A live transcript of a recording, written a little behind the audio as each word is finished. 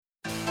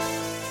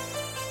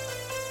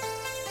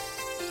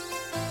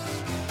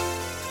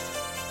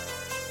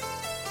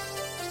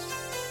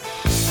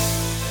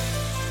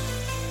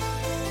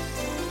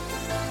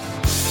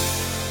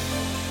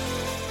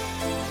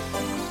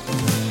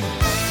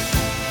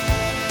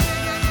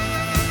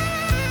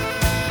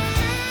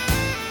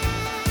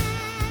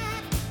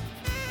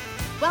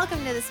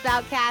Welcome to the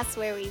Spoutcast,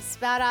 where we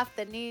spout off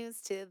the news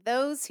to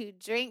those who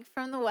drink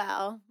from the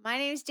well. My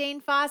name is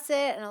Jane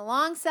Fawcett, and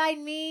alongside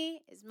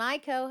me is my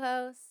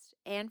co-host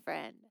and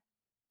friend,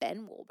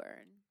 Ben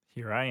Woolburn.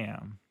 Here I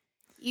am.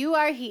 You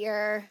are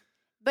here,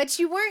 but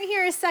you weren't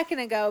here a second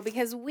ago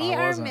because we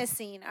are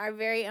missing our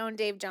very own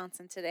Dave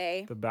Johnson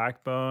today. The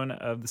backbone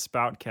of the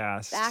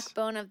Spoutcast.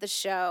 Backbone of the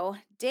show.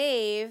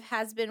 Dave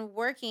has been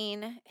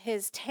working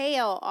his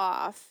tail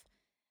off,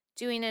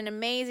 doing an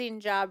amazing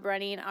job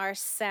running our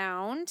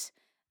sound.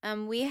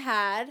 We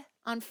had,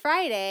 on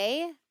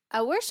Friday,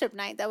 a worship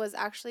night that was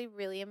actually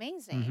really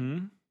amazing.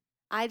 Mm-hmm.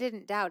 I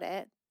didn't doubt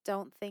it.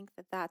 Don't think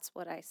that that's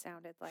what I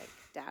sounded like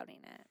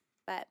doubting it.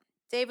 But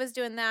Dave was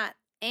doing that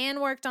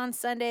and worked on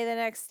Sunday the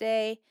next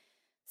day.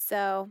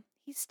 So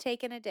he's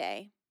taken a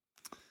day.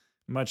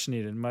 Much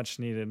needed, much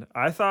needed.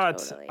 I thought,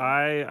 Totally.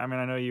 I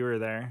know you were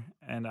there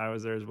and I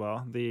was there as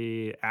well.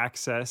 The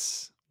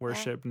Access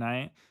worship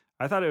night.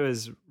 I thought it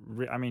was,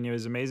 it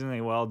was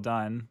amazingly well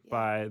done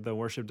by the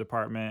worship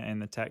department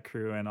and the tech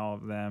crew and all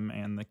of them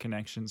and the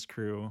connections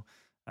crew.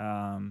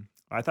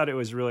 I thought it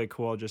was really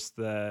cool. Just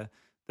the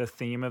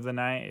theme of the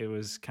night. It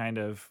was kind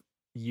of,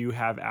 you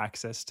have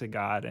access to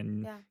God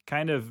and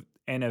kind of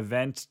an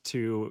event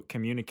to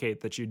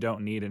communicate that you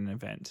don't need an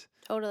event.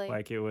 Totally.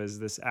 Like it was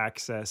this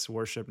Access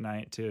worship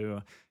night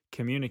to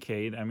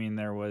communicate. I mean,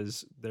 there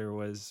was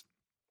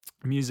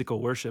musical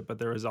worship, but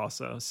there was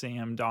also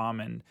Sam, Dom,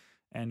 and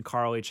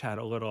Carl each had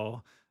a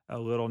little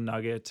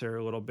nugget or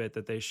a little bit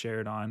that they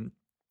shared on,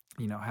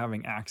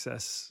 having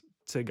access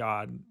to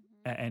God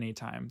at any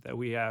time, that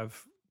we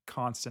have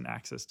constant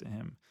access to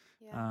him,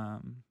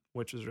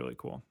 which was really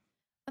cool.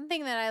 One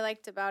thing that I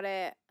liked about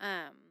it,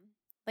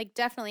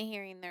 definitely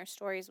hearing their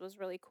stories was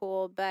really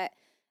cool, but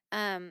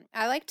I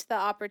liked the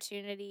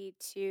opportunity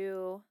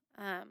to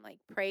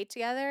pray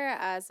together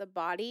as a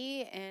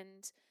body,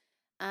 and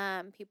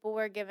people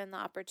were given the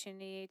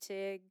opportunity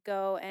to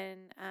go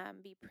and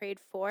be prayed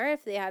for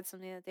if they had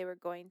something that they were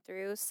going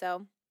through.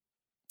 So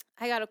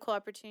I got a cool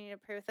opportunity to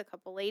pray with a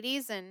couple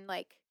ladies, and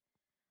I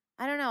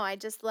don't know, I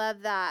just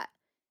love that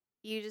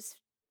you just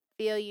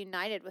feel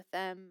united with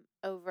them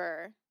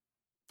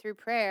through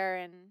prayer,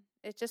 and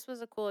it just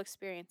was a cool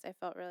experience. I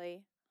felt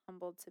really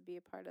humbled to be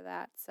a part of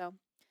that. So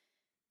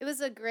it was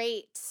a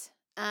great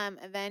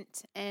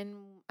event, and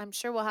I'm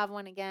sure we'll have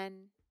one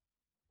again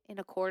in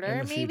a quarter,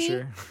 in the maybe.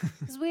 Future.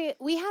 Because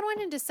we had one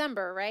in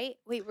December, right?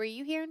 Wait, were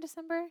you here in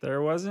December?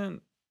 There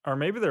wasn't, or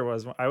maybe there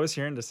was one. I was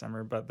here in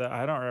December, but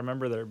I don't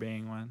remember there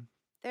being one.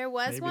 There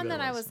was Maybe one there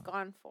that I was was one.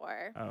 gone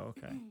for. Oh,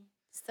 okay.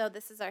 So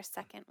this is our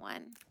second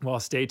one. Well,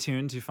 stay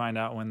tuned to find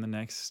out when the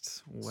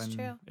next,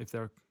 true. if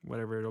they're,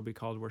 whatever it'll be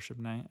called, worship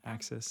night,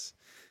 Access.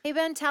 Hey,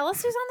 Ben, tell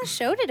us who's on the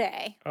show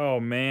today. Oh,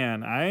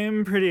 man, I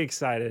am pretty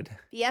excited.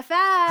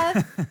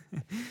 BFF.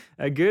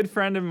 A good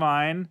friend of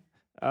mine,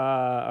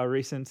 a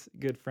recent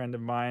good friend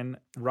of mine,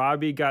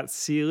 Robbie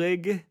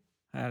Gottselig,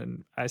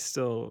 and I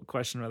still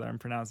question whether I'm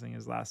pronouncing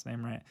his last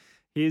name right.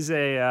 He's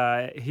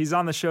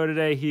on the show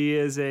today. He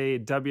is a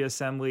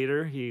WSM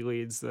leader. He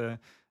leads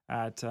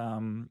at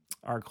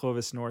our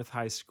Clovis North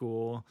High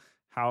School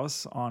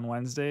house on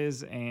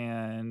Wednesdays,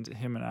 and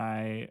him and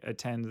I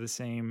attend the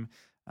same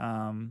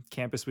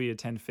campus. We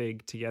attend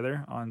FIG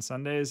together on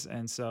Sundays,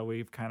 and so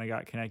we've kind of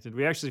got connected.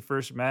 We actually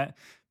first met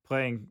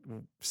playing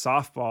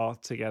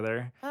softball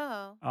together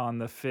on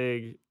the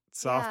FIG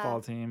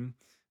softball team.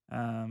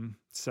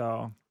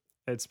 So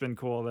it's been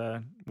cool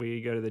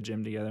we go to the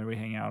gym together. We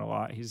hang out a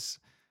lot. He's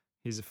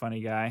a funny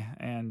guy.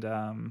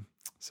 And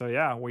so,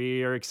 yeah,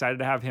 we are excited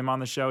to have him on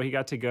the show. He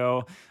got to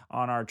go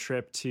on our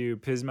trip to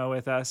Pismo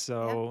with us.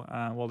 So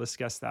we'll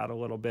discuss that a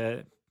little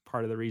bit.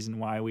 Part of the reason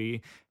why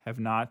we have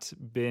not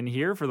been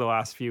here for the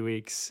last few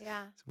weeks.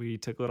 Yeah. So we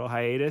took a little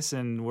hiatus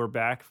and we're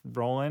back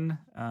rolling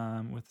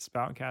with the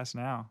Spoutcast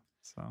now.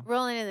 So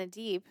Rolling in the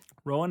deep.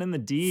 Rolling in the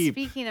deep.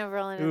 Speaking of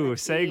rolling in the deep.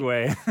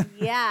 Segue.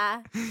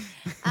 Yeah.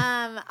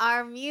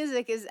 Our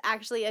music is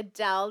actually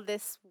Adele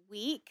this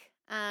week.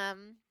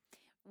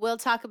 We'll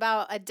talk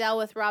about Adele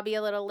with Robbie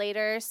a little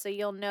later, so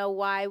you'll know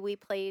why we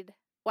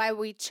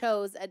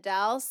chose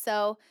Adele.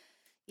 So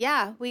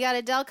yeah, we got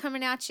Adele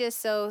coming at you,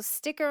 so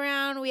stick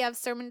around. We have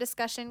sermon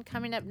discussion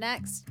coming up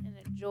next, and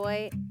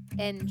enjoy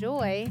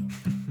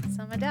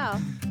some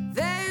Adele.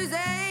 There's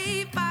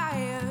a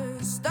fire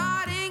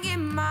starting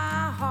in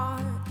my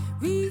heart,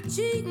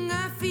 reaching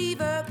a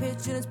fever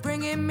pitch, and it's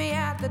bringing me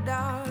out the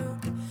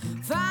dark.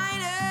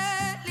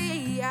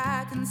 Finally,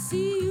 I can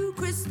see you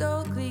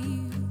crystal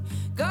clear.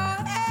 Go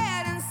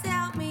ahead and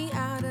sell me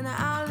out, and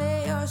I'll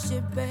lay your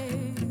ship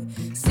bare.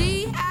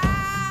 See,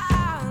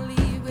 I'll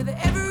leave with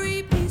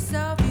every piece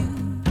of you.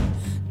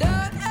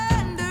 Don't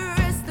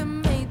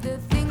underestimate the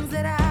things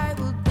that I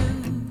will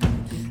do.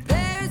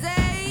 There's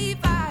a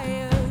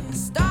fire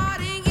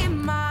starting in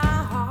my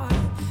heart,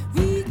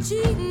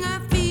 reaching a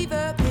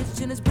fever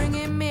pitch, and it's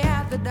bringing me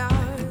out the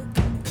dark.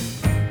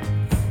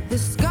 The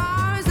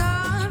scars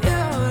of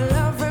your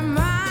love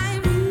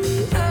remind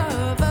me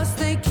of us.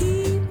 They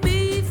keep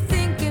me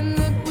thinking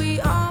that we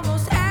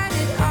almost had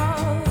it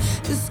all.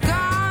 The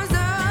scars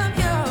of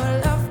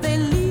your love, they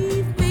leave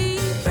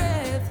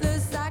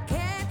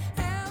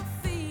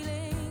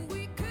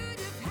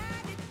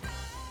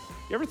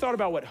thought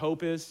about what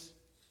hope is?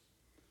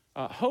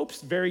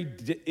 Hope's very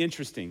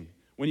interesting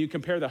when you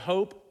compare the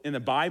hope in the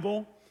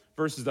Bible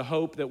versus the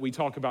hope that we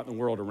talk about in the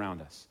world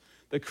around us.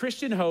 The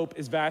Christian hope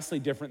is vastly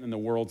different than the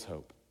world's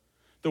hope.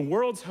 The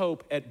world's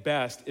hope at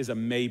best is a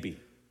maybe.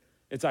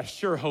 It's I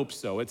sure hope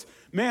so. It's,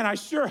 man, I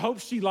sure hope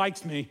she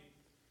likes me.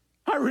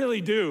 I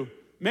really do.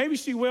 Maybe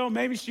she will,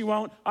 maybe she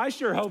won't. I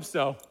sure hope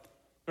so,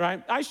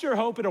 right? I sure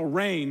hope it'll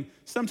rain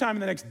sometime in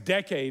the next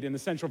decade in the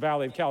Central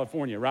Valley of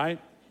California, right?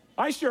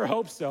 I sure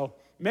hope so.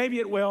 Maybe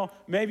it will,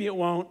 maybe it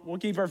won't. We'll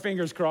keep our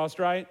fingers crossed,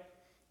 right?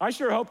 I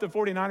sure hope the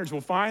 49ers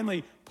will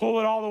finally pull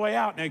it all the way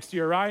out next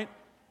year, right?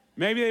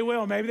 Maybe they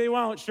will, maybe they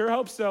won't. Sure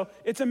hope so.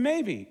 It's a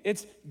maybe.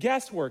 It's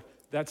guesswork.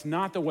 That's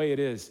not the way it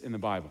is in the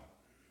Bible.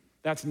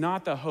 That's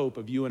not the hope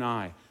of you and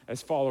I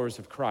as followers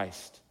of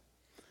Christ.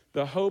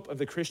 The hope of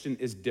the Christian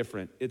is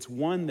different. It's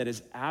one that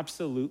is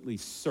absolutely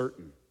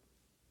certain,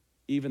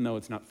 even though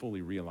it's not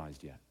fully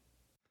realized yet.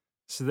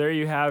 So there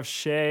you have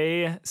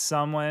Shay,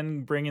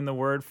 someone bringing the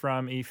word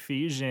from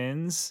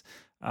Ephesians.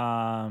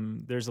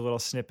 There's a little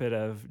snippet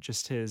of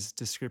just his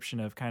description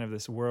of kind of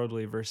this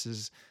worldly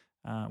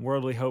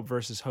hope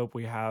versus hope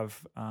we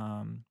have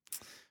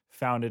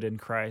founded in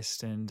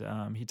Christ.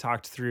 And he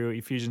talked through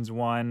Ephesians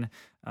 1,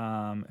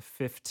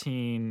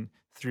 15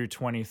 through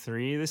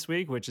 23 this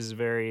week, which is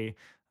very,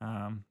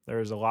 there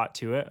was a lot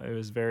to it. It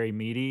was very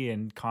meaty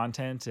and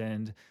content,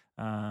 and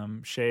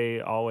Shay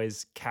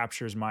always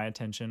captures my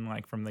attention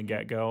like from the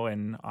get-go,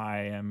 and I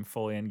am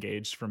fully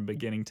engaged from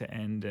beginning to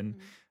end, and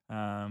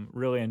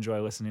really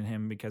enjoy listening to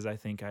him because I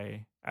think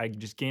I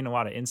just gain a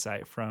lot of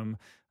insight from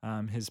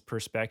his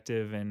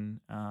perspective and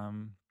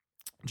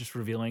just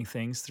revealing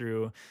things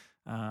through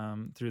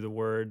the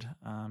word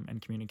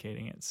and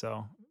communicating it.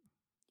 So,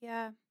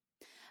 yeah,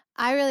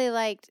 I really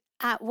liked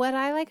what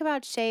I like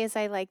about Shay is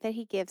I like that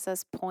he gives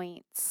us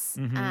points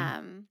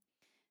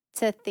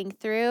to think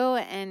through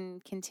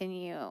and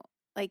continue.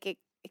 Like it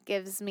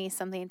gives me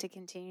something to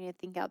continue to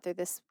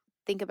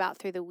think about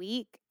through the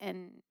week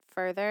and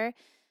further.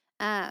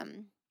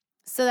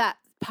 So that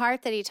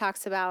part that he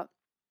talks about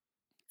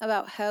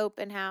hope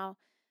and how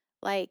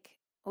like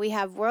we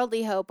have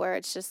worldly hope where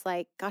it's just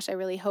like, gosh, I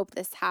really hope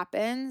this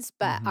happens.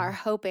 But our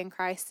hope in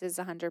Christ is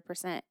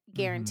 100%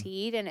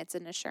 guaranteed and it's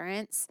an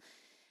assurance.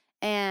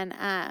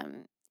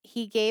 And,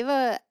 he gave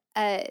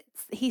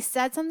he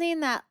said something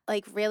that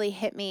like really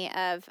hit me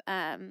of,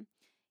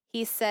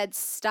 he said,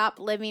 stop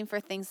living for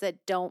things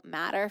that don't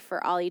matter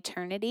for all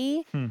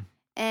eternity.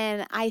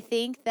 And I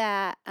think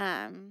that,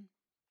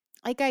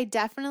 like I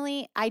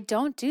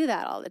don't do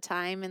that all the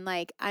time. And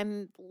like,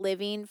 I'm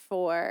living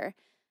for,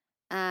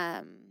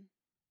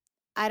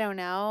 I don't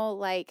know,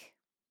 like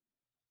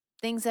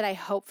things that I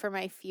hope for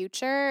my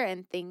future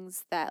and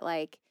things that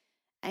like,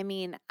 I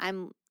mean,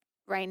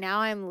 right now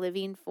I'm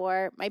living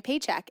for my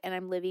paycheck and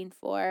I'm living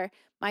for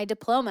my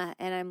diploma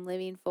and I'm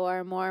living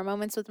for more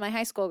moments with my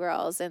high school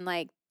girls and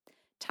like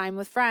time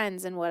with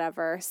friends and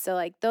whatever. So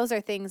like, those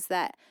are things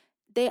that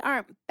they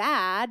aren't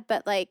bad,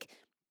 but like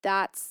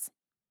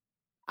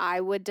I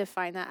would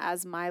define that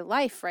as my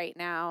life right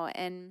now.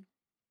 And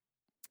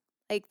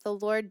like the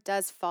Lord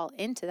does fall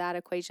into that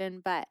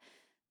equation, but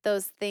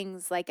those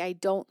things, like I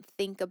don't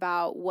think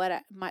about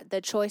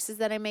the choices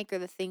that I make or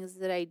the things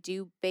that I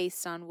do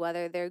based on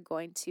whether they're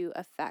going to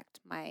affect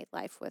my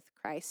life with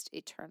Christ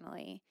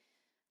eternally.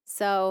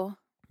 So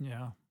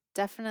yeah,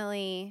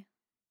 definitely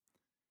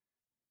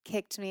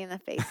kicked me in the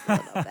face a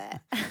little bit.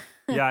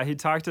 Yeah, he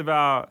talked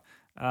about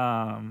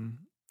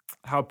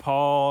how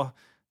Paul,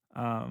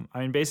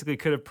 basically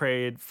could have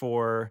prayed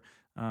for,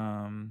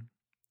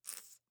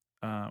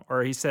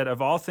 or he said,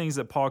 of all things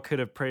that Paul could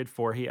have prayed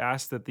for, he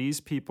asked that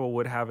these people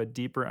would have a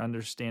deeper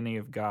understanding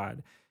of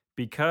God,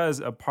 because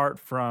apart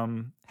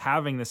from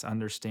having this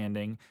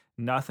understanding,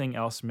 nothing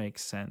else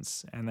makes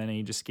sense. And then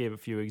he just gave a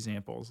few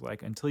examples,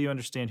 like until you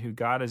understand who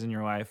God is in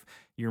your life,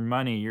 your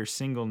money, your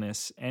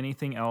singleness,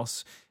 anything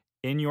else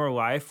in your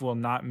life will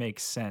not make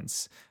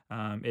sense.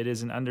 It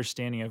is an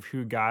understanding of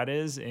who God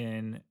is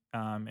in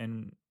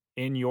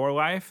your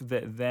life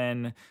that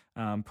then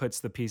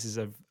puts the pieces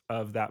of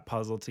that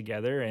puzzle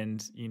together,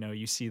 and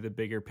you see the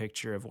bigger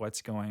picture of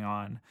what's going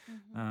on,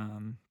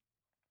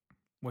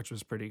 which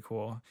was pretty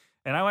cool.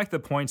 And I like the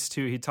points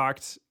too. He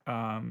talked.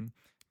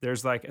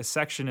 There's like a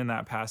section in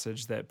that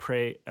passage that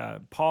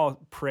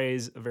Paul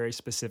prays very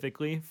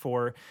specifically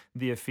for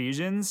the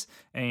Ephesians,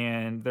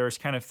 and there's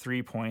kind of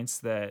 3 points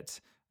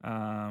that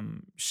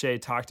Shay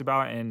talked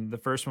about, and the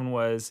first one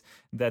was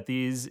that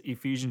these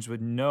Ephesians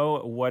would know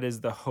what is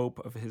the hope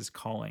of his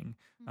calling,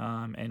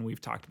 and we've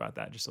talked about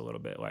that just a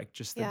little bit, like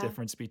just the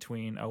difference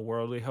between a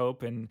worldly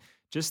hope and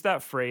just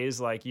that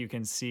phrase, like you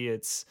can see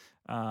its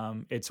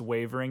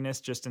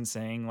waveringness just in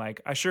saying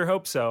like, I sure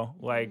hope so,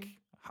 like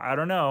I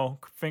don't know,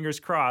 fingers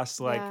crossed,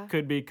 like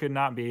could be, could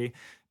not be,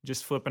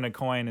 just flipping a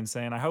coin and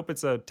saying I hope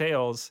it's a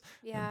tails,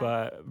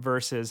 but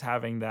versus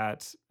having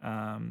that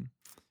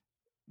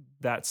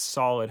that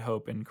solid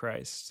hope in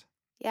Christ.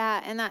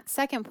 Yeah, and that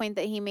second point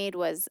that he made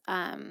was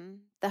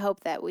the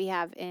hope that we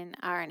have in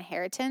our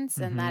inheritance,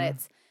 and that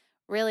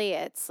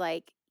it's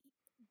like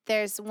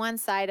there's one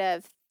side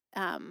of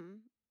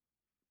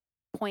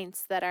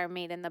points that are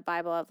made in the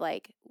Bible of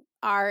like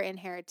our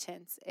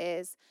inheritance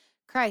is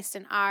Christ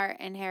and our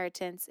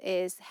inheritance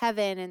is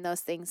heaven and those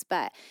things.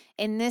 But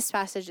in this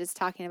passage, it's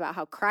talking about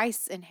how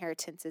Christ's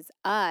inheritance is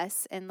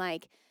us. And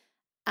like,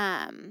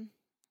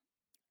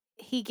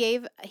 he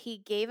gave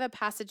a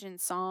passage in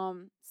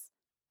Psalms,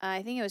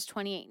 I think it was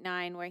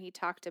 28:9, where he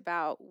talked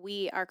about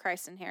we are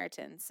Christ's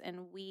inheritance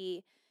and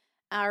we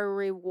are a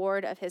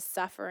reward of his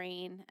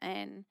suffering,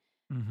 and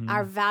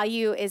our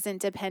value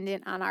isn't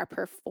dependent on our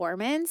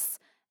performance.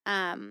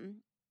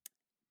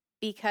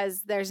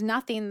 Because there's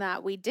nothing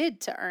that we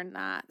did to earn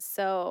that.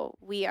 So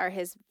we are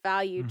his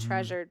valued,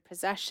 treasured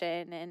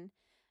possession.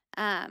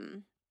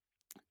 And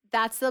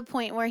that's the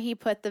point where he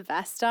put the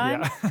vest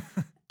on. Yeah.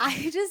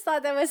 I just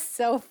thought that was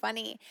so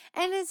funny.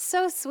 And it's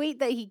so sweet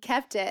that he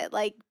kept it.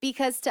 Like,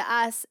 because to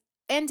us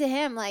and to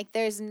him, like,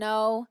 there's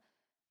no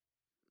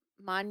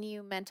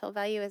monumental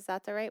value. Is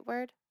that the right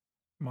word?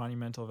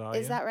 Monumental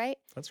value. Is that right?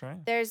 That's right.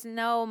 There's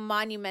no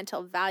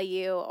monumental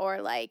value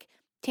or like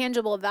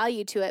tangible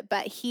value to it,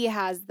 but he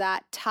has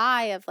that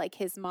tie of like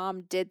his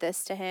mom did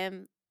this to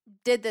him,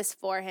 did this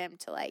for him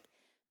to like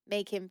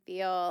make him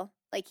feel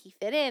like he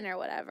fit in or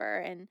whatever.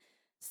 And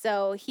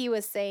so he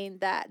was saying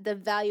that the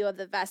value of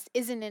the vest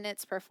isn't in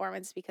its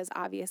performance because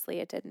obviously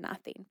it did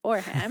nothing for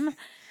him,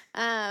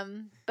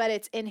 but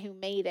it's in who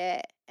made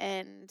it.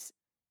 And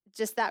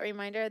just that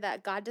reminder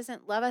that God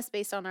doesn't love us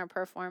based on our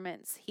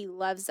performance. He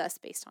loves us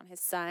based on his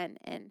son.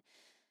 And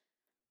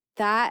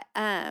that,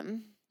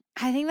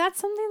 I think that's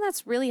something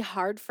that's really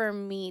hard for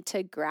me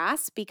to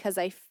grasp because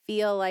I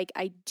feel like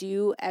I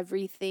do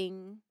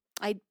everything.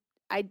 I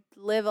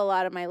live a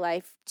lot of my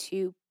life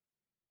to,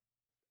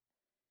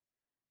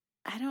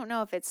 I don't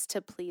know if it's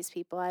to please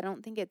people. I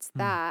don't think it's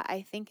that.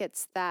 I think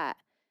it's that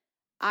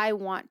I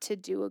want to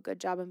do a good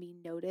job and be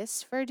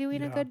noticed for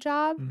doing a good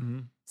job.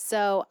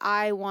 So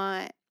I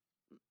want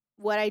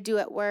what I do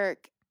at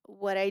work,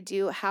 what I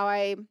do, how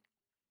I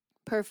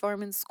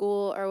perform in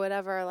school or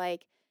whatever,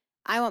 like,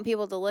 I want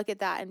people to look at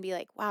that and be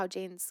like, wow,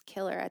 Jane's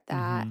killer at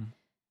that.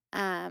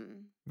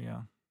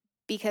 Yeah.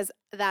 Because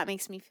that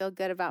makes me feel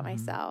good about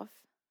myself.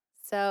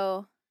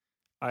 So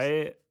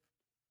I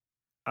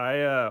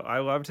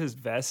loved his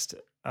vest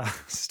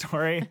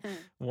story.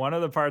 One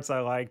of the parts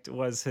I liked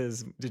was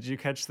did you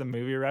catch the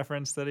movie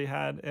reference that he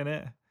had in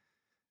it?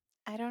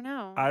 I don't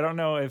know. I don't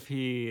know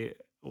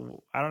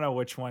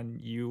which one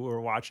you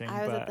were watching.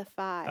 I was but, at the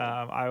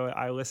 5.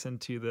 I listened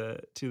to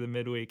the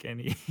midweek,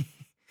 and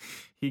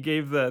he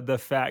gave the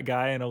fat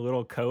guy in a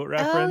little coat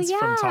reference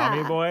from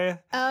Tommy Boy.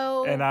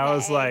 Oh, and I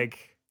was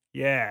like,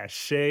 yeah,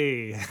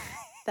 Shay.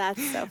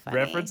 That's so funny.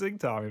 Referencing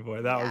Tommy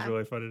Boy. That was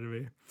really funny to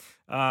me.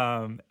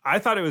 I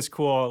thought it was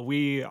cool.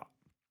 In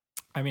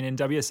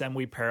WSM,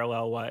 we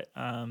parallel what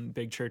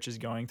big church is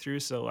going through.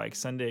 So like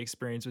Sunday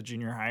experience with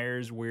junior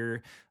hires, we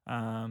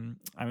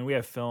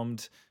have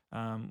filmed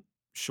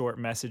short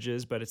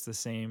messages, but it's the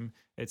same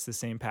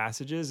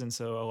passages. And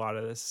so a lot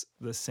of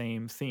the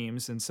same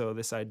themes. And so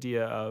this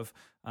idea of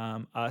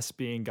us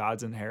being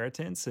God's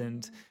inheritance,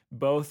 and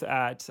both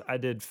I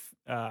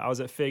was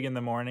at Fig in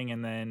the morning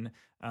and then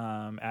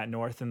at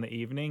North in the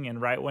evening.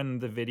 And right when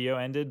the video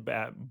ended,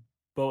 at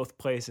both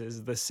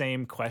places, the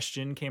same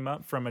question came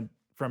up from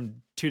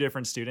two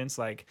different students,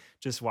 like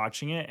just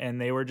watching it. And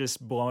they were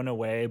just blown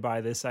away by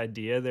this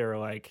idea. They were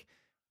like,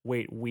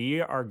 wait,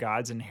 we are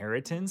God's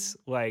inheritance?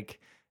 Like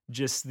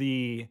just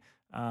the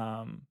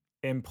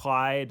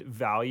implied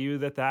value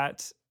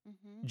that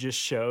just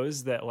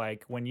shows that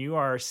like when you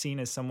are seen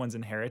as someone's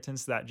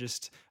inheritance, that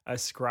just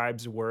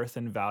ascribes worth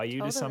and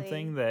value to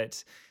something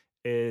that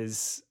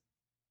is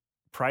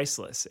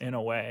priceless in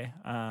a way.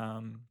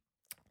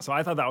 So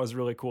I thought that was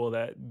really cool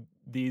that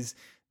these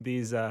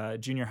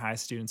junior high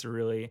students are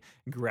really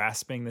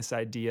grasping this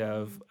idea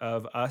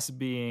of us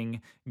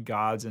being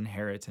God's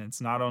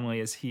inheritance. Not only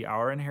is he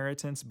our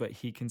inheritance, but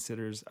he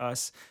considers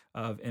us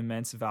of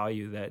immense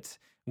value, that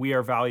we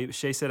are valuable.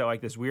 Shay said it like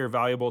this: we are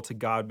valuable to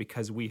God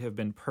because we have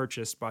been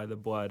purchased by the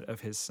blood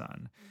of his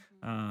son.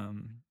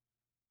 And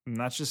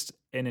that's just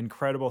an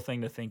incredible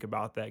thing to think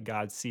about, that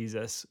God sees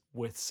us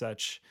with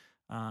such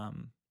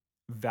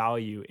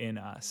value in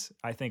us.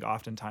 I think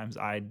oftentimes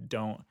I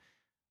don't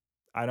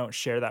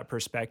share that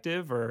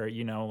perspective, or,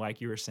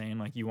 like you were saying,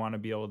 like you want to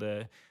be able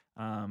to,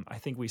 I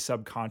think we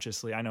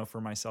subconsciously, I know for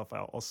myself,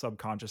 I'll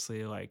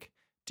subconsciously like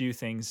do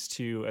things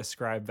to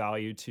ascribe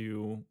value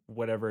to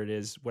whatever it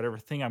is, whatever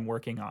thing I'm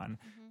working on.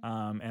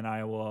 And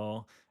I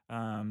will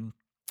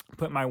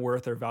put my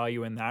worth or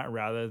value in that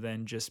rather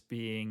than just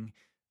being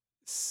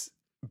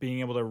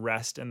able to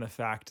rest in the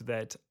fact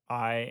that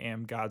I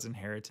am God's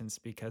inheritance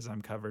because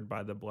I'm covered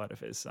by the blood of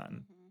his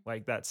son.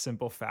 Like that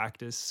simple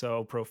fact is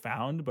so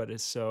profound, but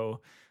is so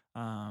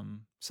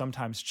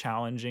sometimes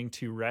challenging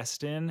to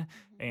rest in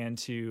and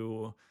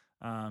to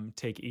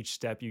take each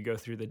step you go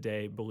through the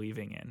day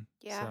believing in.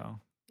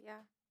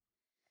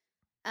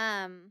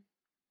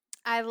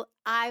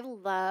 I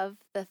love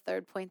the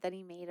third point that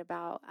he made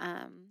about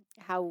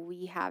how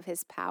we have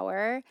his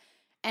power.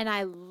 And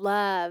I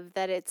love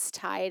that it's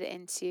tied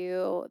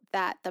into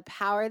that the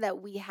power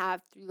that we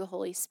have through the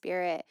Holy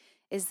Spirit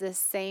is the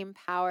same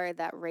power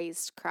that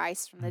raised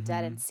Christ from the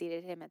dead and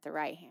seated him at the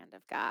right hand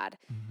of God.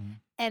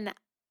 And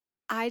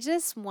I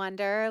just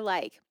wonder,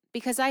 like,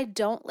 because I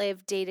don't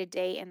live day to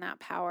day in that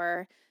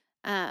power,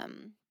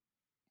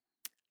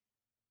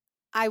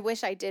 I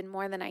wish I did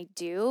more than I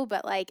do,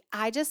 but like,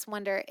 I just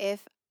wonder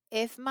if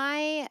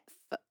my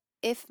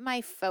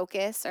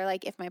focus, or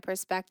like if my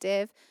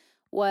perspective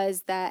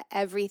was that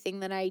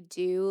everything that I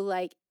do,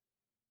 like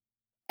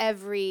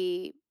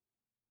every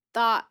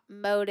thought,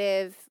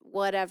 motive,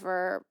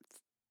 whatever,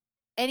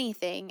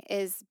 anything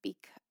is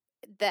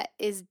that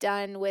is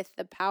done with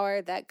the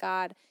power that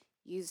God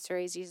used to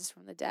raise Jesus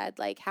from the dead,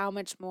 like how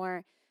much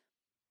more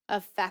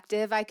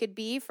effective I could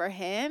be for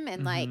him,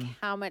 and like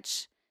how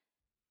much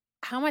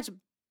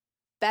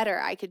better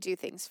I could do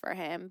things for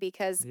him,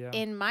 because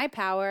in my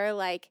power,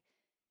 like,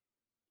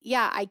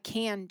 yeah, I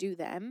can do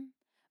them,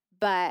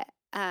 but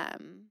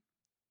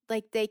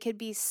like they could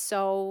be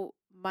so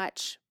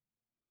much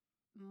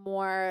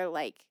more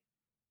like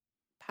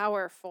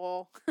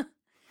powerful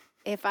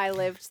if I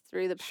lived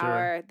through the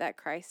power that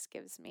Christ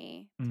gives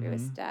me through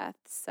his death.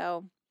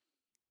 So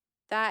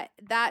that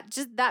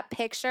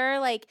picture,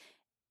 like,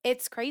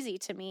 it's crazy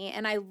to me.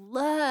 And I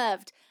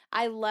loved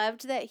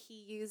that he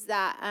used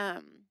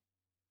that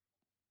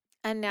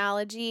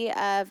analogy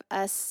of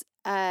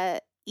a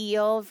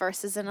eel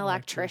versus an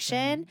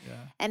electrician. Yeah.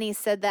 And he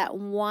said that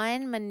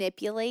one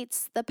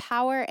manipulates the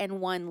power and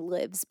one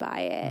lives by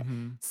it.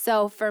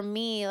 So for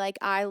me, like,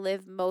 I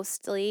live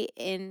mostly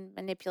in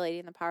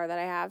manipulating the power that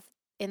I have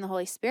in the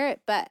Holy Spirit.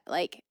 But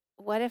like,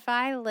 what if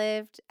I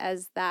lived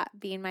as that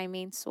being my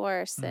main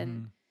source?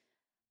 And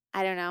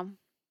I don't know.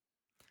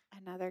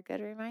 Another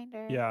good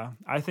reminder. Yeah.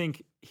 I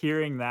think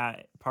hearing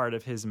that part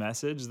of his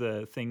message,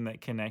 the thing that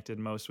connected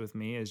most with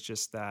me is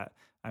just that,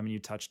 I mean, you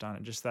touched on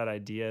it, just that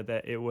idea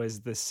that it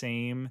was the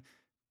same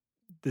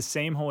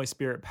Holy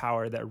Spirit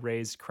power that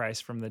raised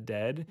Christ from the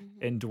dead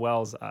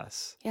indwells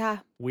us. Yeah.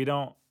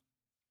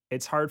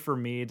 It's hard for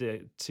me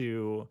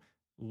to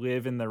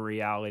live in the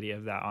reality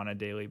of that on a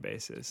daily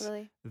basis.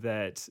 Really?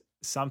 That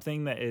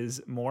something that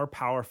is more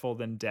powerful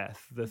than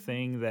death, the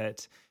thing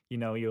that,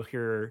 you'll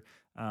hear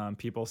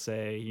people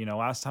say,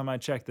 last time I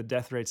checked, the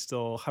death rate's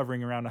still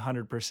hovering around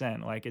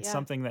 100%. Like, it's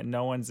something that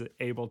no one's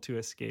able to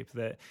escape,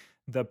 that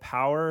the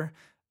power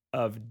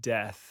of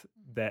death,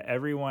 that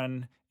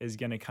everyone is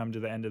going to come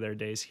to the end of their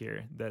days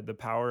here, that the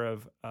power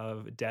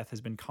of death has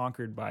been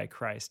conquered by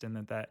Christ, and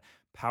that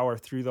power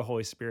through the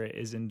Holy Spirit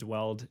is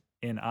indwelled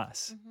in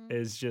us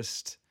is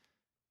just,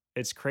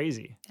 it's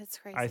crazy. It's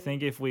crazy. I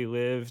think if we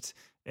lived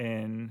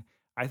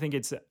I think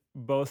it's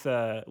both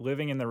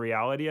living in the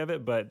reality of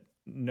it, but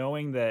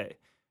knowing that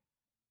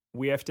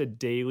we have to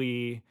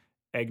daily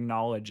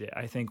acknowledge it.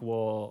 I think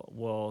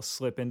we'll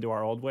slip into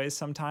our old ways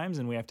sometimes,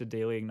 and we have to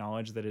daily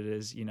acknowledge that it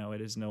is,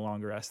 it is no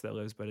longer us that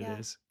lives, but it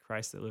is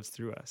Christ that lives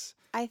through us.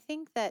 I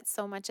think that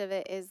so much of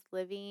it is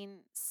living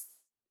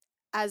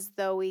as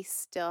though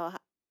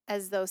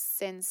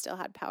sin still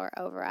had power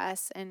over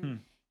us.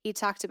 And he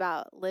talked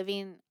about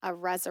living a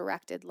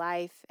resurrected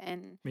life,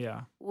 and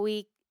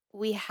we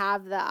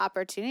have the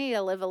opportunity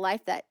to live a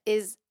life that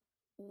is,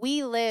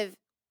 we live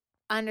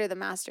under the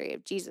mastery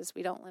of Jesus.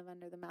 We don't live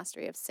under the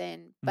mastery of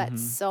sin, but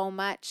so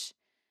much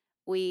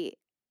we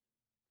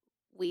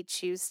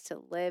choose to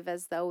live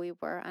as though we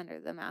were under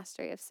the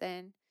mastery of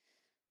sin.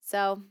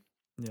 So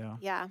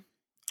yeah.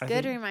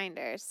 Good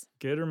reminders.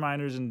 Good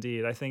reminders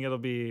indeed. I think it'll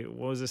be,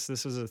 what was this?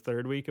 This was the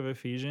third week of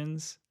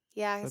Ephesians.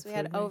 Yeah, because we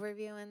had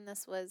overview, and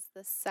this was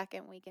the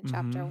second week in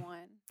chapter 1.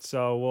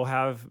 So we'll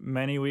have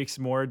many weeks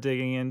more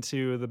digging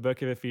into the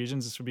book of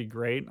Ephesians. This would be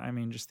great. I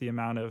mean, just the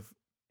amount of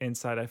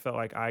insight I felt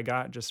like I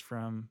got just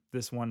from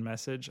this one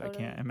message. Totally. I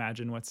can't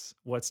imagine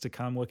what's to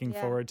come. Looking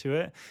forward to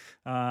it.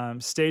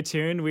 Stay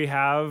tuned. We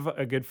have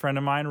a good friend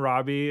of mine,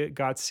 Robbie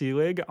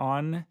Gottselig,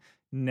 on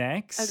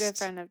next. A good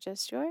friend of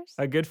just yours?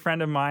 A good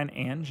friend of mine,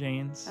 and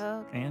Jane's.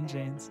 Okay. And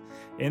Jane's.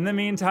 In the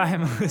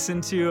meantime,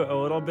 listen to a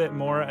little bit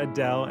more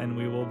Adele, and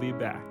we will be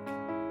back.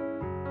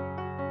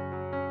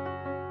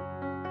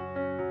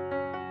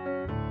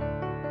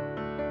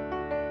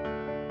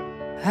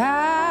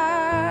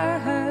 I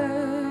heard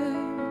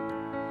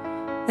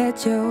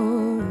that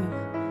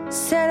you're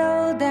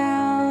settled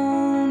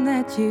down,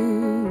 that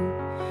you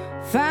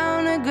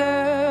found a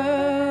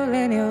girl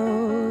and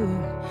you're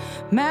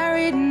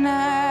married now.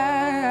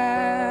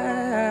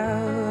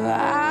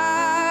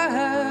 I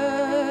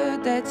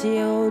heard that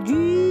your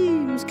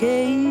dreams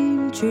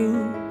came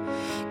true.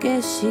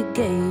 Guess she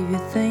gave you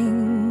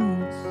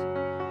things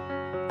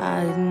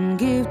I didn't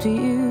give to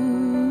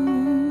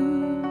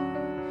you.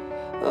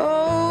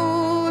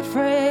 Oh,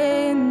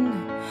 friend,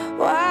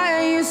 why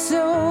are you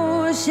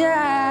so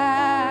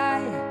shy?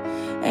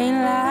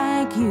 Ain't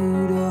like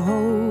you to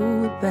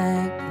hold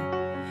back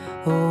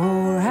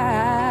or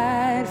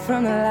hide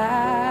from the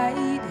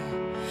light.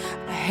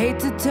 I hate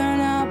to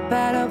turn up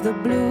out of the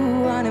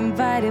blue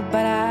uninvited,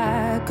 but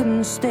I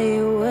couldn't stay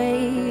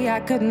away. I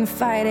couldn't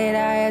fight it.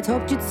 I had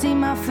hoped you'd see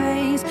my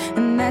face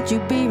and that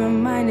you'd be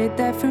reminded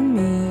that for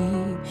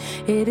me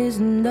it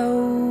isn't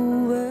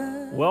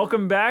over.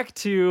 Welcome back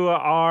to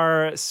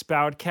our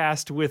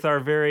Spoutcast with our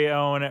very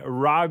own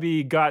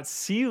Robbie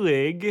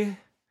Gottselig. Is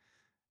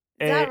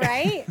that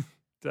right?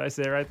 Did I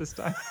say it right this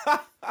time?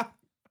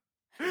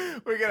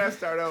 We're going to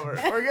start over.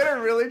 We're going to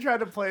really try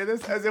to play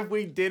this as if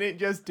we didn't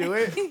just do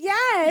it.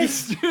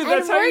 Yes. Dude,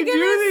 that's how you do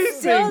these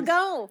still things.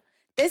 Go.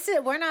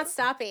 We're not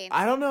stopping.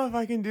 I don't know if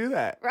I can do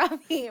that.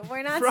 Robbie,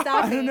 we're not I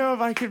stopping. don't know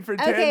if I can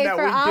pretend Okay, that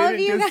for we all didn't of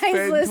you just guys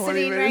spend 20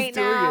 listening minutes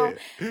right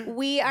doing now,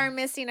 we are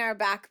missing our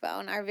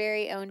backbone, our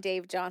very own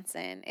Dave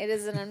Johnson. It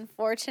is an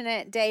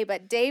unfortunate day,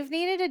 but Dave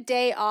needed a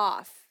day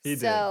off. He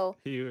so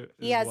did.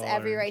 he has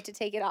every right to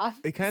take it off.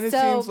 It kind of So,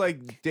 seems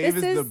like Dave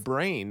this is the is-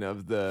 brain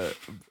of the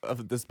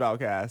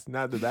Spoutcast,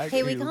 not the back.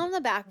 Hey, we call him the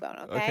backbone,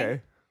 okay?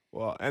 Okay.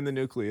 Well, and the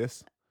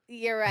nucleus.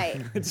 You're right.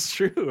 It's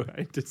true.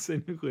 I did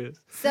say nucleus.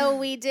 So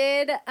we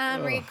did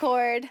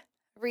record.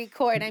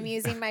 I'm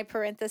using my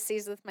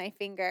parentheses with my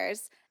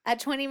fingers. A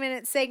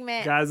 20-minute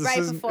segment Guys, this right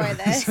is, before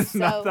this this. is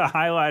not So the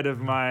highlight of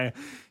my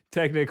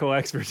technical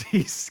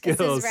expertise skills.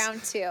 this is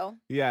round 2.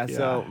 Yeah, Yeah.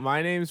 so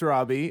my name's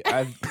Robbie.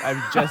 I've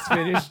just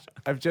finished.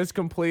 I've just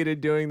completed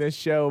doing this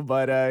show,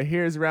 but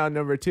here's round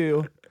number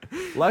 2.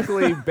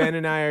 Luckily, Ben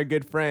and I are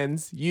good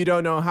friends. You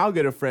don't know how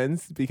good of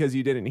friends because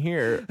you didn't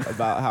hear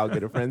about how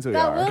good of friends we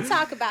But are. we'll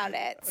talk about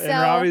it. So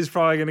And Robbie's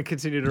probably going to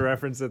continue to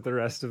reference it the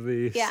rest of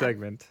the Yeah.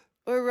 segment.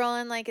 we're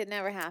rolling like it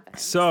never happened.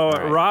 So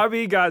right.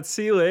 Robbie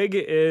Gottselig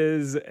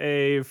is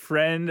a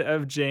friend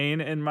of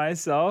Jane and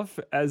myself,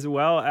 as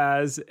well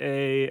as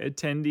a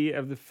attendee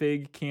of the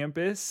FIG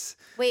campus.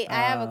 Wait, I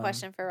have a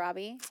question for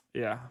Robbie.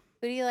 Yeah.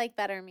 Who do you like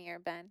better, me or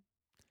Ben?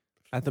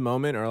 At the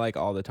moment or like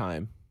all the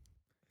time?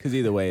 Because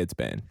either way, it's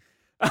Ben.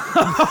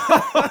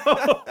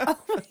 Oh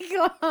my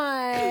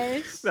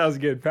gosh. That was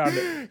good. Found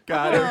it.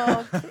 Got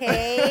it.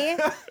 Okay.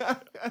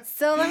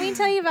 So let me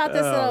tell you about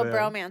this Oh, little man.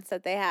 bromance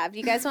that they have.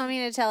 You guys want me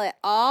to tell it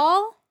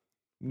all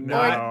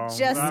Not or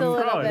just I'm a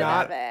little probably bit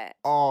not. of it?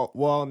 all.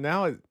 Well,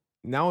 now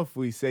if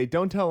we say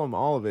don't tell them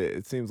all of it,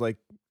 it seems like,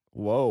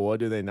 whoa, what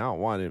do they not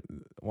want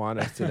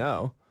us to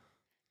know?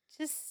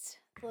 Just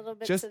little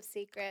bits Just- of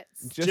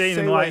secrets. Just Jane,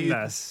 say what enlighten you-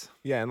 us.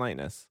 Yeah, enlighten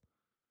us.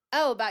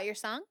 Oh, about your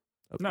song?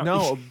 No.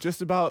 No,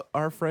 just about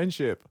our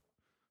friendship.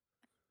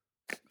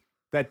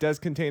 That does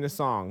contain a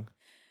song.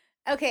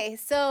 Okay,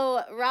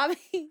 so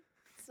Robbie,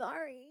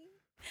 sorry.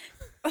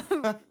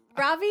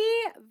 Robbie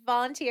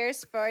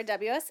volunteers for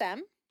WSM.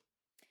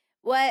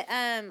 What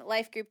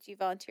life group do you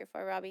volunteer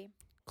for, Robbie?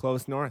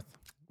 Clovis North.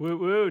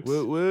 Woot woot.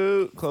 Woot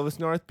woot. Clovis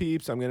North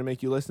peeps. I'm going to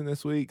make you listen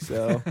this week.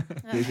 So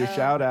here's your Uh-oh.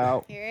 shout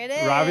out. Here it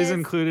is. Robbie's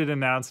included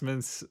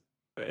announcements,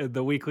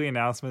 the weekly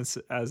announcements,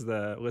 as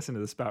the Listen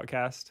to the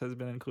Spoutcast has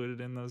been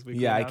included in those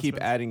weekly Yeah, I announcements.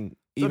 keep adding. So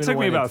Even it took me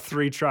when about it's-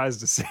 3 tries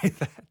to say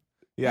that.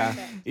 Yeah,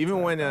 Okay.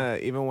 even when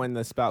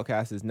the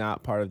Spoutcast is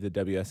not part of the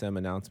WSM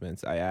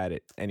announcements, I add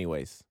it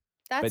anyways.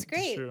 That's but-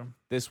 great. True.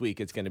 This week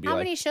it's going to be How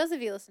like many shows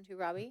have you listened to,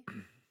 Robbie?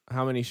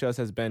 how many shows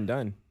has Ben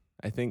done?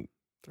 I think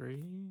 3.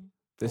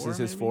 this 4 is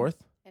his maybe? 4th.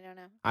 I don't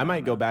know. I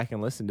might go know. back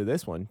and listen to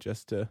this one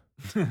just to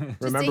Just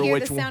remember to hear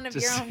which the one. sound of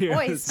your Just own hear the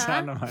voice,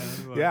 sound huh? of my own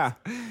voice. Yeah.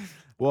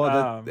 Well,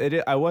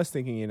 Um, I was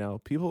thinking,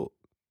 people.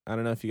 I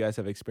don't know if you guys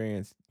have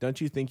experience. Don't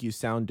you think you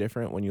sound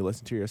different when you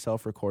listen to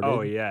yourself recorded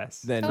Oh,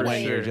 yes. than Totally.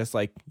 when you're Sure. just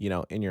like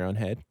in your own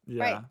head?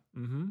 Yeah. Right.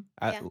 Mm-hmm.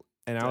 Yeah.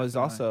 And I was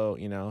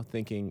Definitely. also,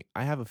 thinking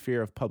I have a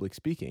fear of public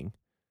speaking,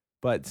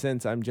 but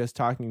since I'm just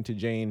talking to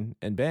Jane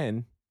and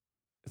Ben,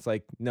 it's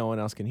like no one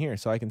else can hear,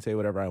 so I can say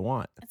whatever I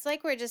want. It's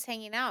like we're just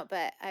hanging out,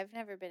 but I've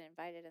never been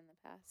invited in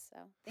the past. So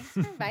thanks for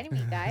inviting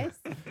me, guys.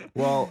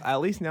 Well, at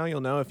least now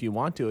you'll know if you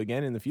want to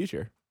again in the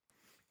future.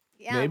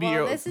 Yeah, Maybe well,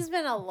 you're- this has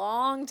been a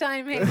long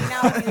time hanging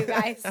out with you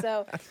guys,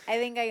 so I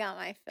think I got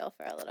my fill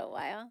for a little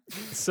while.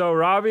 So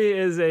Robbie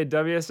is a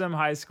WSM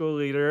high school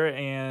leader,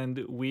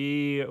 and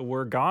we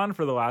were gone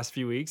for the last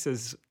few weeks,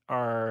 as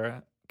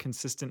our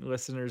consistent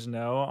listeners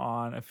know,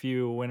 on a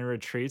few winter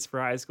retreats for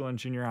high school and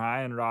junior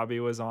high, and Robbie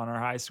was on our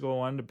high school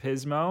one to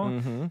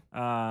Pismo.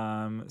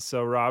 Mm-hmm.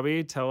 So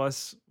Robbie, tell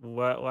us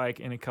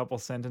in a couple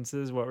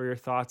sentences, what were your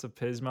thoughts of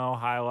Pismo?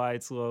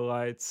 Highlights,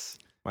 lowlights?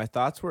 My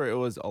thoughts were it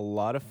was a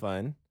lot of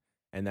fun,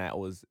 and that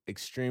was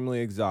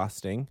extremely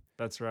exhausting.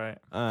 That's right.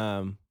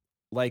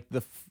 Like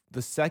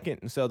the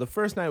second, so the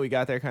first night we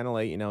got there kind of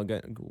late,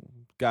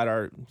 got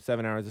our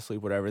 7 hours of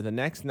sleep, whatever. The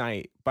next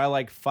night by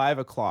like 5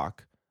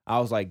 o'clock, I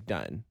was like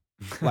done.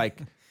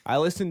 Like I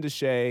listened to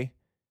Shay.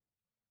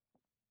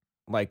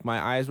 Like my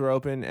eyes were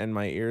open and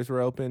my ears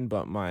were open,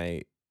 but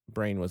my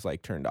brain was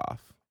like turned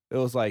off. It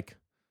was like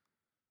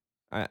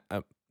I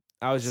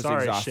was just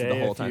Sorry, exhausted Shay, the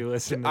whole if time. you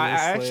listen to I this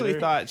actually later.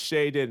 thought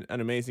Shay did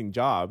an amazing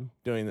job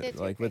doing Did it,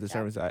 do a like with the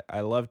great sermons. I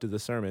loved the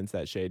sermons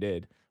that Shay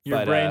did. Your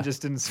But, brain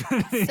just didn't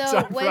spend any So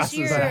time was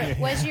your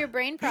processing. your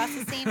brain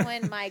processing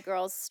when my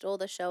girls stole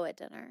the show at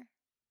dinner?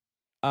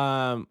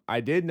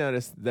 I did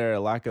notice their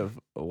lack of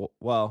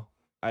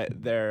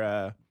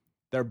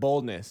their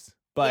boldness.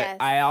 But Yes.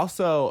 I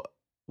also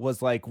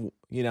was like,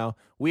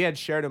 we had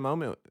shared a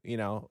moment,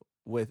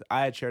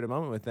 I had shared a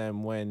moment with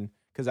them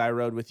because I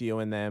rode with you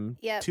and them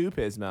Yep. to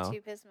Pismo.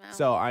 To Pismo.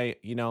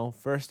 So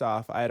first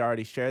off, I had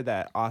already shared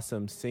that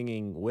awesome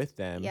singing with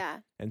them. Yeah.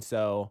 And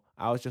so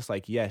I was just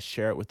like, yes,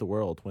 share it with the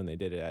world when they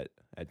did it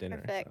at dinner.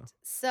 Perfect.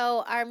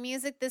 So our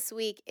music this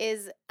week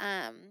is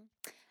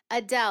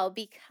Adele,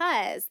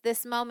 because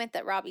this moment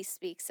that Robbie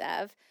speaks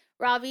of.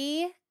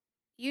 Robbie,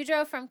 you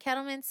drove from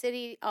Kettleman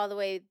City all the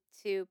way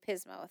to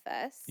Pismo with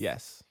us.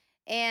 Yes.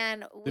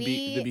 And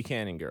The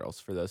Buchanan girls,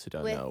 for those who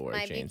don't with know where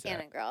my Jane's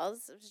Buchanan at.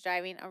 girls, was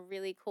driving a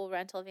really cool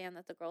rental van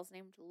that the girls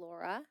named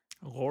Laura.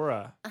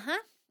 Laura.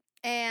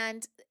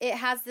 And it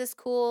has this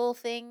cool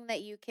thing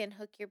that you can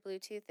hook your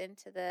Bluetooth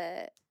into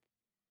the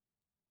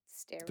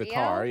stereo. The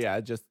car,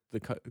 yeah, just the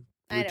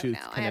I don't Bluetooth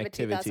know. I have a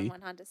connectivity.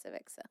 2001 Honda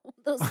Civic, so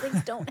those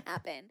things don't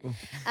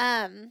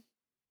happen.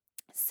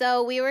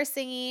 So we were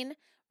singing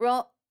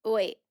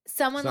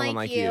Someone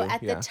Like You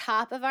at the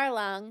top of our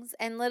lungs,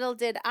 and little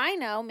did I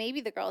know, maybe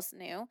the girls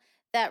knew,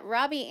 that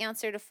Robbie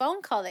answered a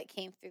phone call that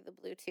came through the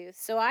Bluetooth.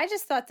 So I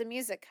just thought the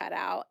music cut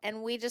out,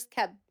 and we just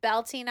kept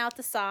belting out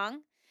the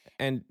song.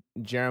 And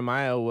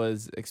Jeremiah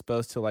was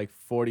exposed to like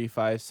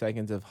 45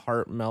 seconds of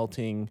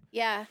heart-melting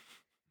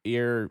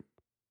ear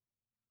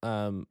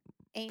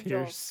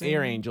Angels.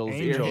 ear angels.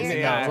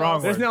 Yeah,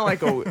 wrong There's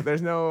word. no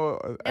there's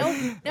no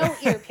No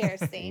ear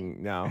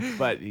piercing. No,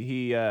 but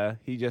he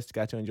just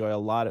got to enjoy a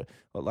lot of,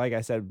 like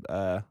I said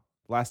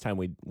last time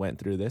we went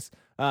through this,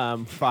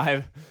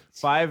 five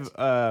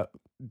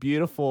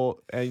beautiful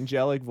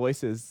angelic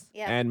voices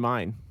and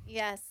mine.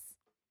 Yes.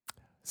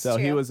 So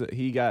true.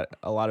 he got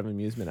a lot of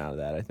amusement out of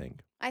that, I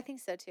think. I think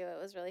so too. It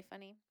was really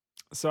funny.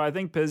 So I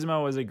think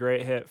Pismo was a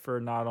great hit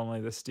for not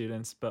only the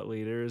students but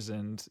leaders,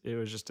 and it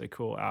was just a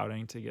cool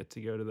outing to get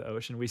to go to the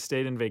ocean. We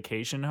stayed in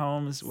vacation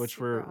homes, which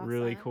were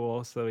really awesome.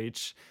 cool. So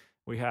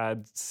we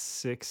had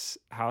 6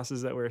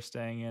 houses that we were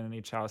staying in, and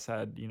each house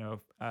had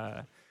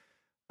a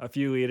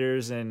few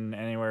leaders and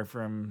anywhere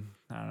from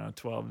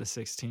 12 to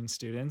 16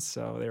 students.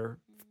 So they were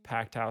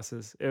packed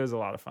houses. It was a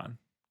lot of fun.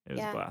 It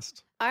was a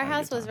blast. Our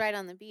house was right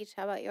on the beach.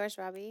 How about yours,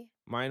 Robbie?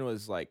 Mine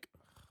was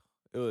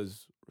it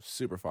was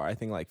super far. I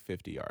think like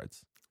 50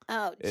 yards.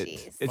 Oh,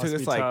 jeez. It Must took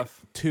us be like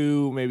tough.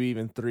 2, maybe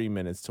even 3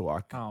 minutes to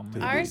walk. Oh, to the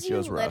man. Ours, beach. It you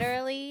was rough.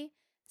 literally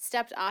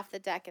stepped off the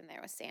deck and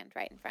there was sand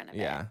right in front of it.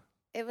 Yeah.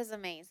 It was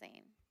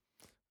amazing.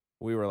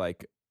 We were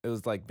it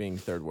was like being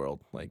third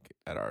world,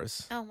 at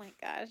ours. Oh my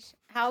gosh.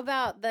 How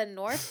about the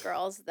North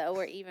girls, though,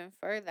 were even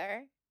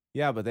further?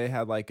 Yeah, but they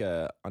had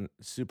a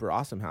super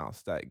awesome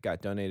house that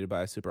got donated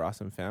by a super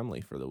awesome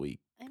family for the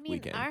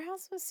weekend. Our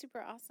house was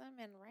super awesome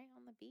and right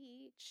on the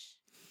beach.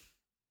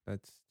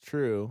 That's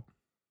true,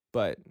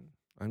 but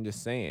I'm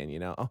just saying,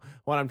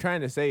 what I'm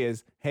trying to say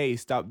is, hey,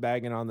 stop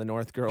bagging on the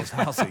North girls'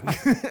 housing.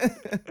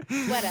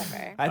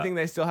 Whatever. I think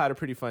they still had a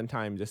pretty fun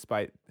time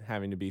despite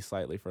having to be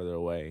slightly further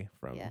away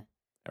from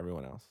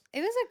everyone else.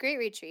 It was a great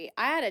retreat.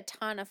 I had a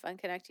ton of fun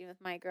connecting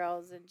with my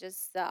girls and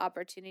just the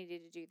opportunity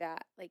to do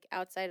that,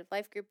 outside of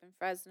life group in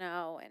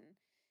Fresno and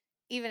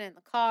even in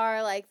the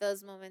car.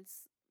 Those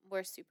moments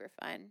were super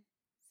fun.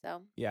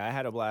 So yeah, I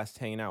had a blast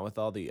hanging out with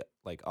all the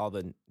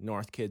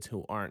North kids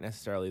who aren't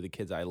necessarily the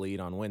kids I lead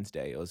on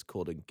Wednesday. It was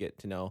cool to get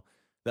to know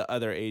the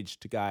other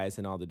aged guys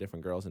and all the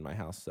different girls in my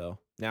house. So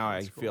now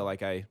I feel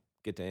like I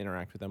get to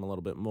interact with them a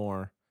little bit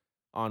more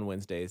on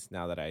Wednesdays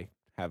now that I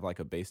have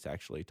a base to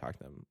actually talk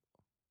to them.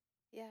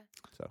 Yeah.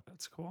 So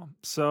that's cool.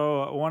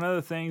 So one of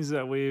the things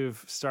that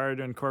we've started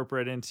to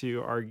incorporate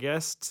into our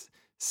guest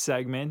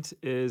segment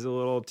is a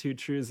little 2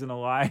 truths and a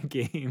lie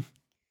game.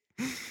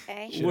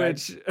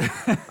 Okay.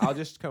 I'll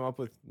just come up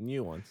with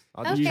new ones.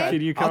 Okay.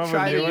 Can you come up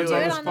with new ones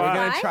on the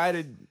spot?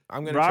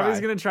 Robbie's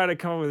going to try to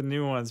come up with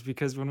new ones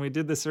because when we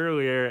did this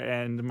earlier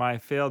and my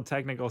failed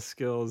technical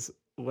skills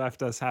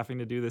left us having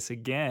to do this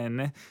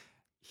again,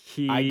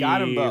 I got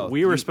them both.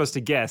 We were supposed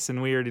to guess,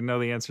 and we already know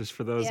the answers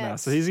for those now.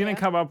 So he's going to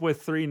come up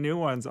with 3 new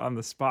ones on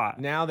the spot.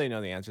 Now they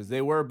know the answers.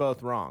 They were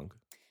both wrong.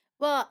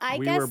 Well, I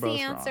We guessed were the both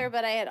answer, wrong.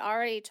 but I had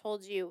already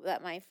told you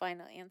that my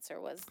final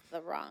answer was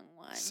the wrong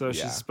one. So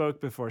she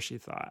spoke before she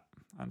thought,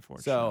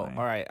 unfortunately. So,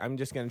 all right, I'm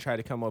just going to try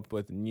to come up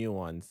with new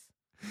ones.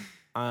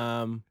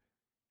 I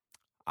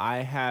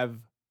have,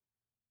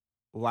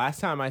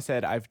 last time I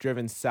said I've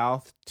driven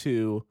south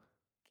to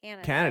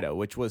Canada,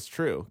 which was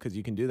true because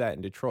you can do that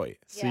in Detroit.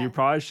 So you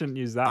probably shouldn't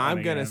use that one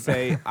I'm going to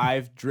say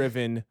I've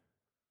driven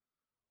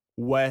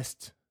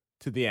west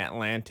to the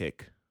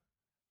Atlantic.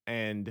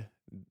 And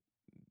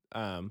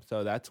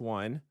so that's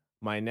one.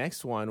 My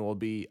next one will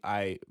be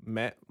I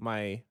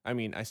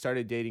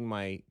started dating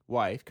my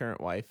current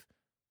wife,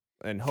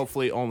 and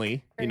hopefully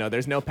only,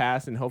 there's no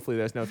past and hopefully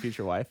there's no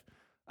future wife,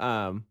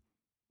 in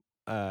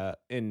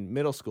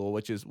middle school,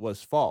 which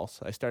was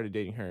false. I started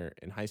dating her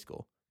in high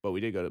school, but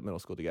we did go to middle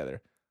school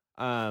together.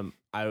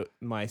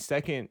 My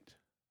second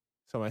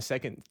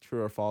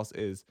true or false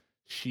is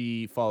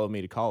she followed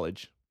me to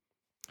college.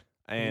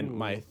 And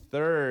my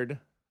third,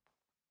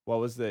 what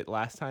was it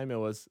last time? It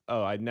was,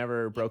 I'd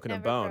never broken a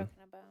bone.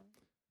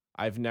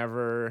 I've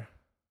never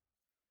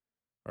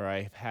or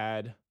I've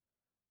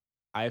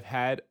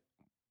had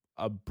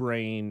a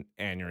brain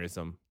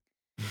aneurysm.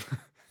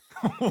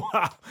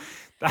 Wow.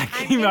 That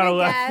I'm came out gonna of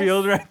left guess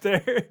field right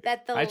there.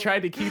 That the I tried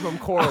to keep them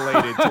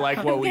correlated to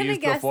like what I'm we gonna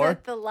used guess before.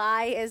 that the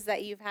lie is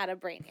that you've had a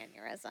brain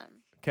aneurysm.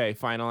 Okay,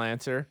 final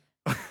answer.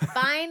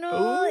 Final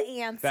Ooh,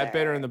 answer. That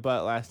bit her in the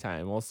butt last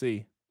time. We'll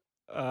see.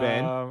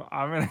 Ben?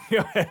 I'm going to go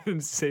ahead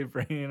and say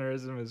brain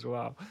aneurysm as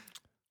well.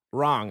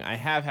 Wrong. I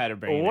have had a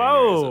brain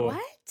Whoa. aneurysm.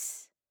 What?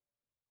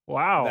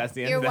 Wow. That's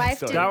the end Your of that wife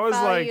story. didn't That was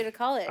follow like- you to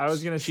college. I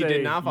was going to She say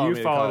did not follow you me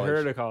to followed her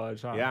college. to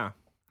college, huh? Yeah.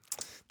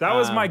 That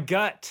was my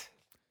gut.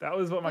 That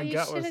was what my you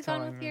gut should was have gone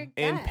telling with me. your gut.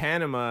 In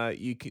Panama,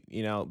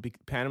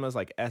 Panama's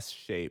like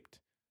S-shaped.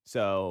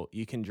 So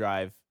you can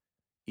drive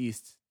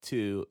east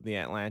to the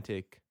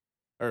Atlantic,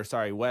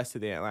 west to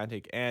the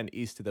Atlantic and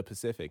east to the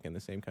Pacific in the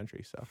same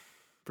country. So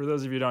For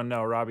those of you who don't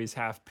know, Robbie's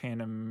half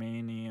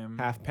Panamanian.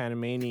 half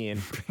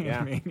Panamanian.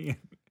 Yeah. Panamanian.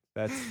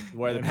 That's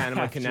where the And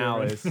Panama half Canal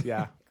German. is.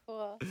 Yeah.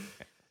 Cool.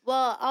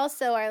 Well,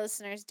 also, our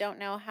listeners don't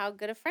know how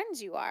good of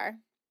friends you are.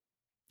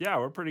 Yeah,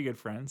 we're pretty good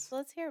friends. So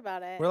let's hear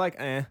about it. We're like,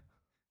 eh.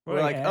 We're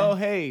We're like, like, oh,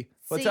 hey,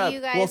 what's So up? you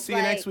We'll guys, see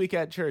you next like- week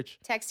at church.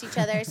 Text each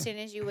other as soon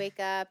as you wake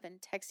up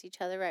and text each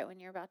other right when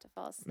you're about to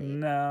fall asleep.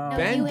 No. No,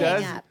 Ben you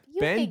does. hang up. You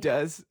Ben hang up.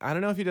 does. I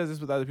don't know if he does this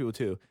with other people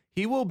too.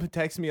 He will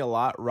text me a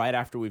lot right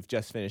after we've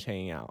just finished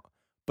hanging out.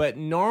 But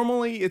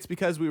normally it's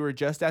because we were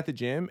just at the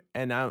gym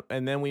and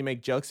then we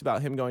make jokes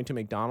about him going to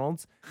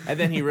McDonald's, and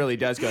then he really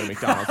does go to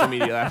McDonald's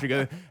immediately after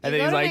going. And You then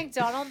go he's to like,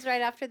 McDonald's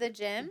right after the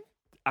gym?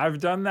 I've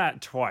done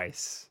that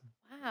twice.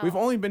 Wow. we've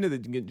only been to the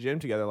gym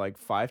together like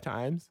 5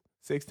 times,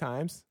 6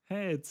 times.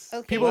 Hey, it's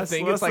Okay. People less-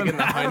 think less it's like than in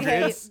the that.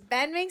 hundreds. Okay,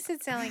 Ben makes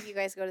it sound like you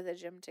guys go to the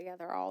gym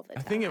together all the I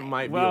time. think it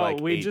might be Well, like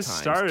we 8 just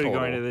times started total.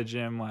 going to the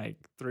gym like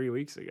 3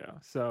 weeks ago.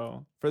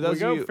 So For those we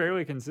go of you-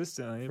 fairly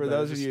consistently. For but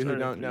those of just you who started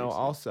don't 3 know, weeks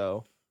ago.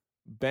 also,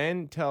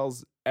 Ben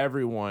tells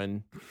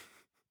everyone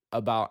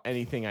about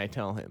anything I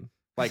tell him.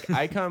 Like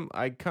I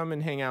come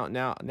and hang out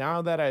now.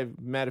 Now that I've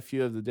met a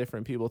few of the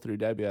different people through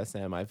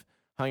WSM, I've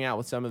hung out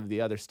with some of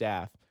the other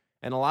staff,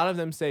 and a lot of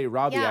them say,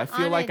 "Robbie, yeah, I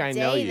feel on like a I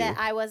know day you." that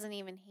I wasn't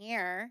even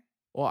here.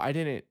 Well, I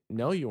didn't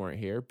know you weren't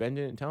here. Ben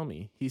didn't tell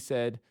me. He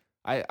said,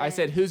 I Ben.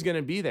 said, "Who's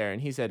gonna be there?"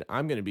 And he said,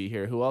 "I'm gonna be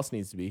here. Who else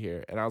needs to be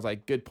here?" And I was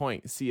like, "Good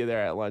point. See you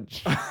there at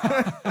lunch."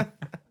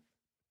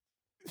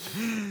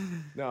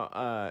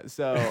 No,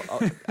 so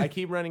I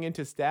keep running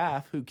into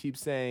staff who keep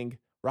saying,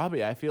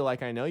 "Robbie, I feel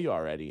like I know you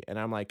already," and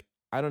I'm like,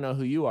 "I don't know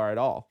who you are at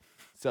all."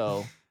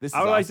 So this is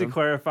I would like to awesome.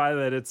 clarify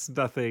that it's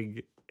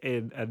nothing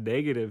in a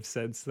negative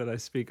sense that I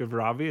speak of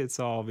Robbie. It's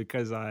all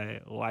because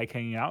I like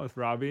hanging out with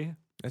Robbie.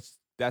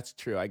 That's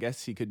true. I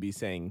guess he could be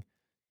saying,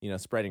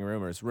 spreading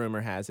rumors. Rumor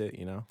has it,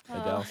 Adele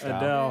style.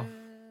 Adele.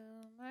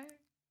 Rumor.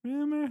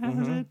 Rumor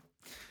has Mhm. it.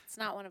 It's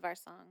not one of our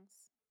songs.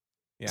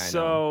 Yeah, I know.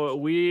 So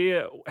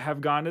we have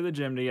gone to the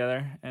gym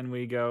together, and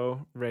we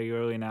go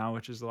regularly now,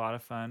 which is a lot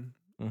of fun.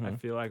 I Mhm.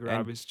 feel like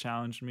Robbie's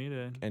challenged me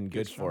to And get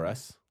good for stronger.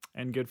 us.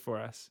 And good for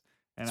us.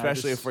 And I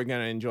Especially just- if we're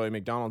gonna enjoy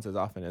McDonald's as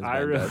often as I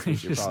Ben really does. We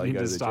should just probably need go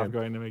to to the stop gym.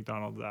 going to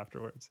McDonald's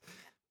afterwards.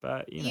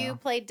 But You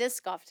played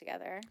disc golf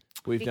together,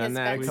 We've because done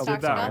that Ben's we a couple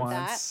did talked that about times.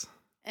 that. once.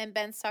 and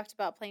Ben's talked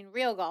about playing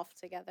real golf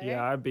together.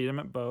 Yeah, I beat him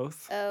at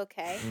both.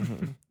 Okay.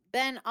 Mhm.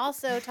 Ben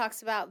also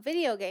talks about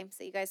video games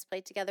that you guys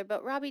played together.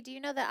 But Robbie, do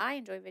you know that I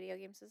enjoy video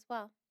games as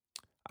well?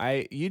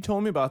 You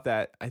told me about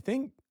that. I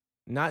think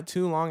not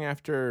too long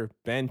after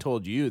Ben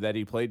told you that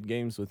he played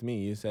games with me.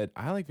 You said,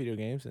 "I like video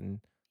games,"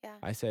 and Yeah.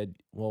 I said,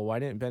 "Well, why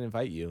didn't Ben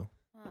invite you?"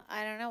 Well,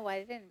 I don't know. Why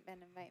didn't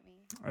Ben invite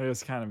me? It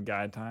was kind of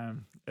guy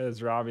time. It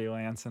was Robbie,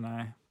 Lance, and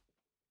I.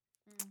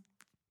 Mm.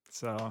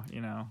 So,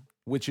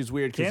 Which is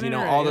weird because Can't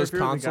all those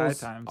interfere with the guy consoles,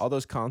 times. all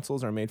those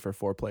consoles are made for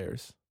 4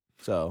 players.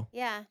 So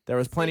Yeah. there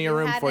was So plenty of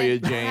room had for an- you,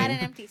 had an Jane.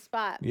 empty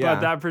spot. Yeah,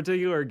 But that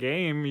particular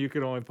game, you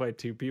could only play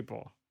 2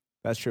 people.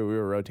 that's true. We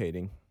were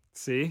rotating.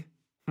 See?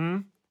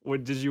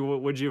 Would you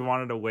have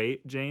wanted to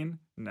wait, Jane?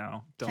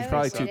 No. Don't I He's think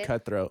probably would too wait.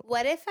 cutthroat.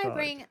 What if I Fuck.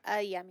 bring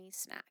a yummy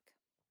snack?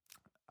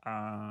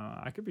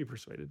 I could be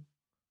persuaded.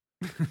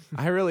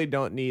 I really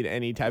don't need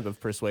any type of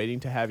persuading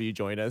to have you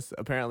join us.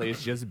 Apparently,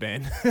 it's just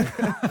Ben.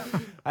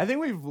 I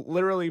think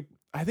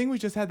we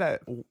just had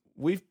that.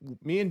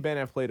 Me and Ben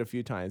have played a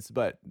few times,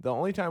 but the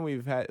only time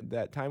we've had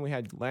that time we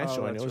had Lance Oh,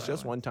 join, it that's was right,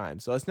 just Lance. one time.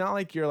 So it's not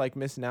like you're like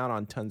missing out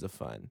on tons of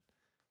fun.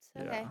 It's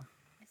okay. Yeah.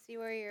 I see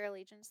where your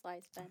allegiance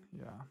lies, Ben.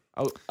 Yeah.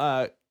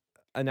 Oh,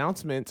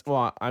 announcements.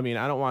 Well, I mean,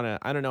 I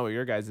don't know what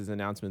your guys'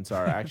 announcements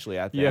are actually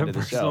at the You have end a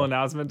of the personal show.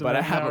 announcement to But I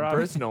make have now, a Robbie?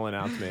 personal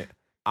announcement.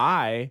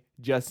 I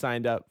just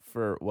signed up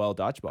for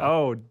Dodgeball.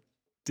 Oh,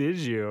 did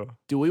you?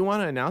 Do we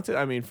want to announce it?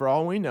 I mean, for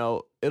all we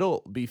know,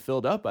 it'll be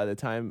filled up by the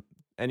time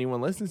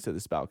anyone listens to the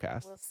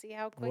Spoutcast. We'll see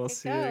how quick We'll it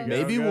see how it goes. goes.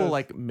 Maybe it we'll goes.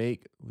 like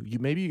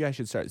maybe you guys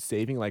should start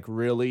saving like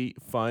really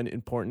fun,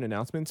 important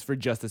announcements for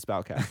just the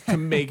Spoutcast to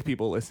make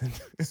people listen.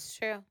 It's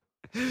true.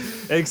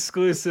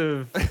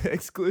 Exclusive.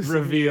 Exclusive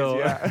Reveal.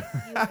 news, yeah.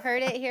 You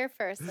heard it here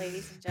first,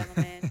 ladies and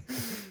gentlemen.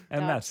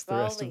 And that's the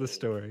rest of the Dodgeball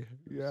story.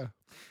 Yeah.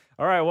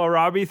 All right. Well,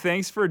 Robbie,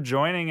 thanks for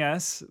joining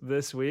us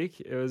this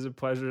week. It was a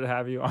pleasure to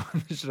have you on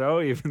the show,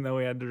 even though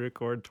we had to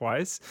record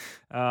twice.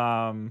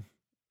 And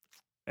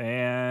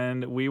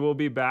we will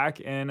be back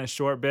in a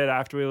short bit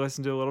after we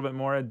listen to a little bit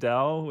more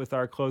Adele with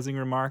our closing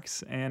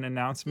remarks and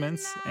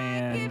announcements.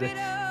 And we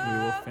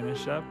will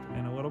finish up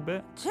in a little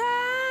bit.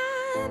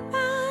 Tried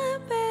my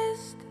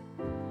best,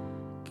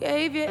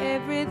 gave you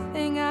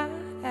everything I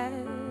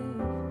have,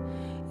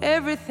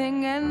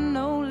 everything and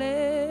no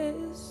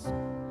less.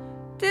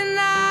 Didn't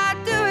I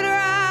do it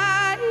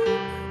right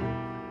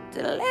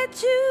to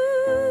let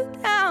you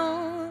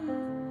down?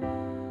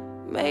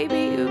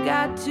 Maybe you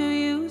got too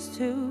used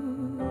to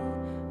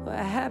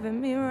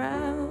having me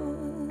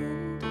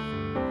around.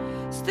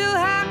 Still,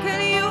 how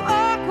can you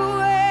walk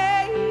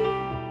away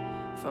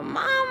from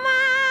all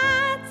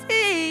my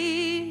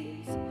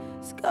tears?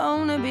 It's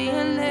gonna be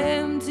an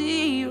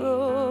empty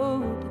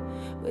road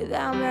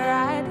without me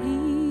right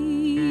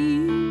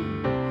here.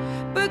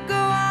 But go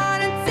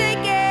on and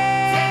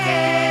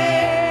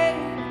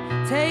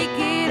take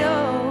it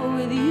all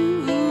with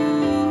you.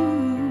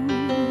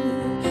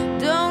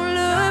 Don't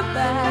look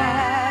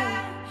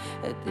back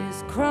at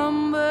this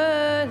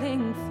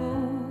crumbling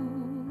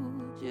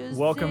fool. Just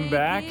Welcome take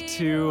back it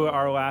to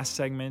our last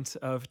segment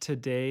of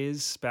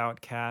today's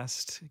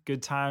Spoutcast.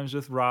 Good times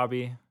with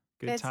Robbie.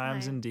 Good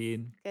times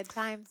indeed. Good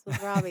times with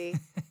Robbie.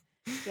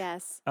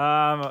 Yes.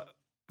 A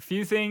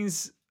few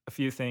things.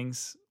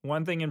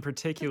 One thing in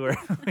particular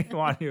we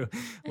want to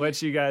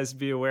let you guys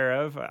be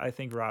aware of. I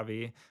think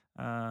Robbie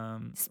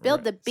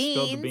Spilled the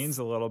spilled the beans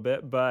a little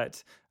bit,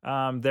 but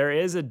there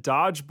is a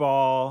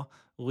dodgeball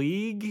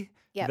league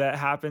that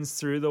happens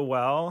through the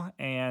Well,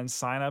 and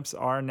signups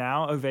are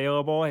now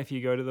available. If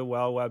you go to the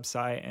Well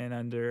website and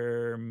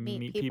under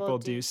Meet People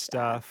Do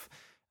Stuff,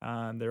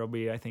 there will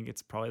be, I think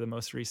it's probably the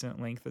most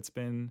recent link that's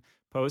been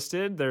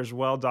posted. There's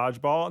Well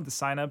Dodgeball. The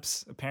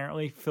signups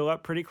apparently fill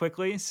up pretty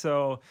quickly,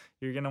 so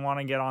you're going to want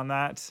to get on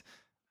that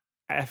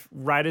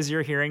right as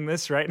you're hearing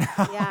this right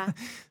now. Yeah.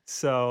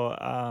 So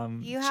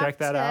check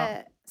that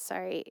out.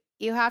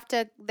 You have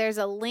to, there's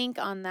a link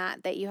on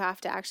that you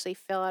have to actually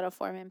fill out a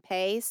form and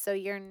pay. So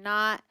your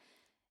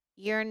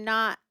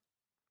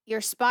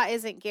spot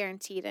isn't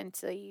guaranteed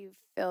until you've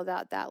filled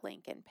out that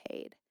link and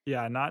paid.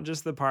 Yeah, not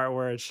just the part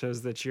where it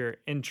shows that you're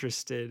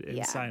interested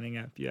in signing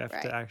up. You have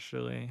to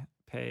actually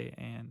pay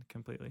and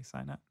completely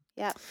sign up.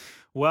 Yeah.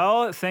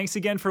 Well, thanks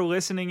again for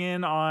listening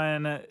in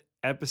on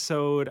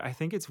episode, I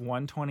think it's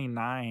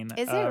 129.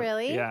 Is it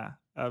really? Yeah,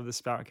 of the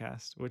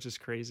Spoutcast, which is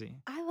crazy.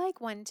 I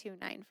like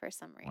 129 for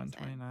some reason.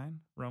 129?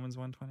 Romans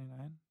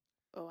 129?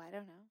 Oh, I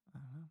don't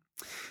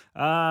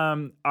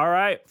know. All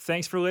right.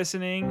 Thanks for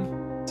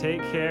listening.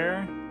 Take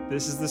care.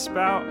 This is The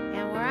Spout.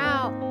 And we're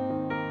out.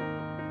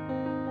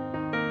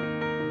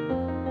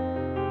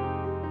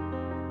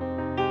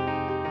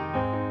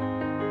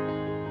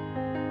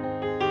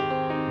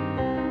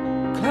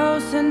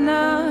 close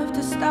enough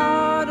to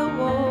start a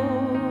war.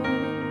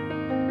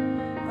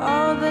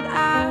 All that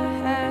I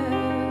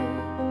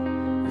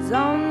have is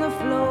on the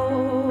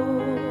floor.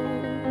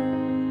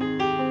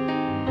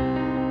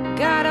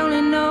 God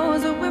only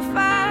knows what we're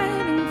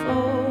fighting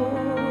for.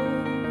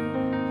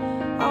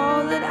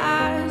 All that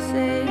I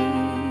say,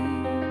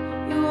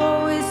 you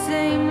always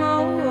say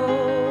more.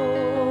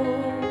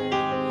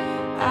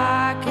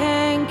 I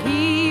can't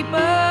keep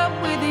up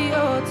with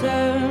your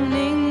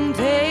turning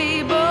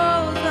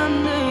tables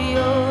under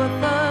your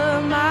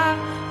thumb. I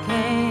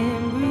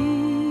can't breathe.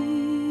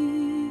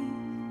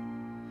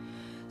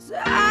 So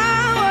I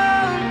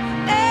won't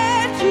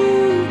let you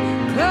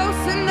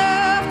close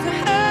enough to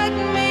hurt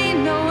me.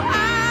 No, I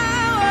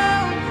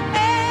won't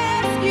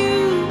ask you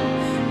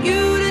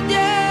to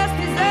just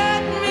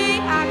desert me.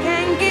 I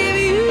can't give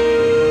you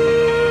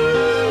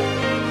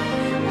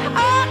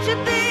all you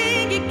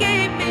think you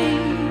gave me.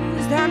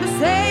 It's time to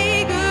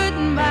say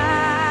goodbye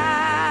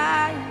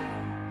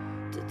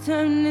to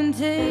turning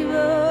tables,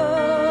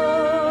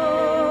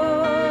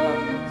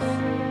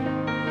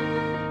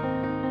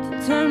 to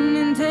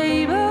turning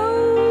tables.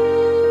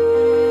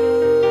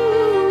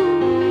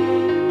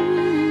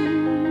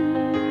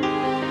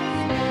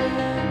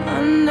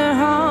 Under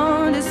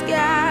haunted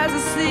skies I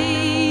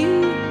see you.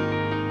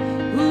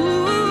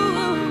 Ooh,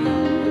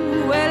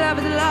 where love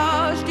is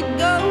lost, your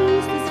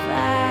ghost is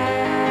found.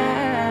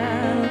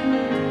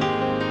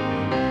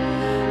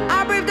 I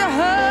braved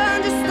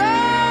 100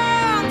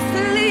 storms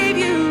to leave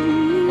you.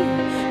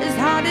 As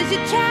hard as you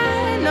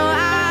try, no,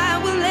 I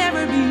will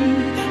never be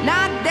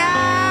knocked down.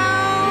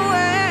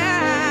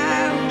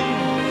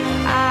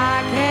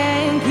 I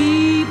can't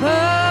keep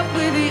up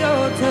with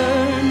your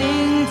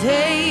turning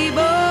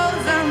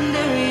tables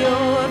under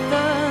your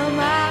thumb.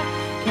 I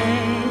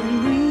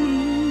can't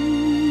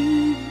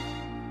breathe.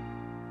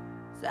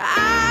 So I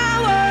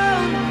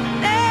won't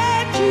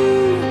let you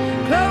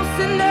close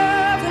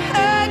enough to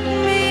hurt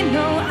me.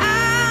 No, I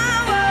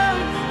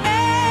won't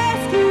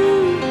ask you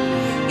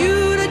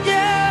to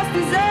just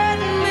desert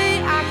me.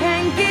 I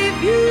can't give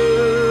you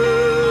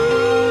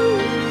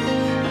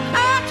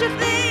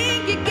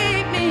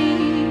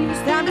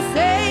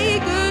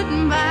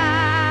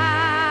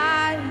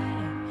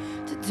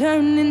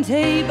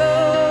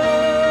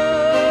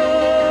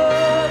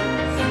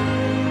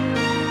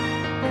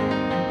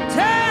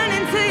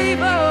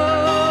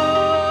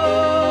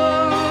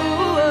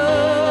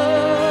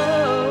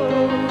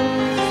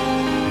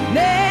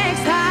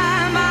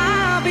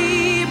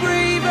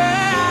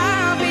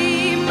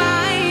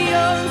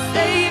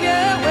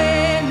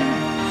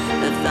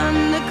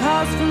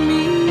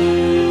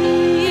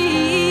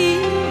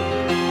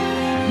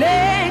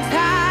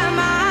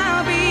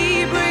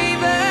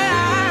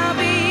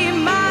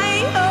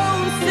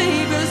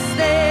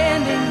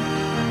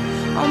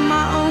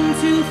my own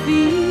 2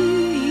 feet.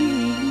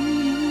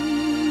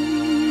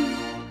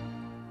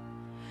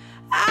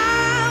 I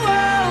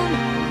won't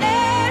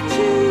let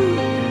you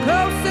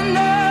close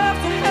enough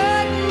to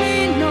hurt me.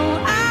 No,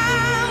 I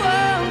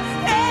won't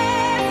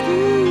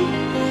rescue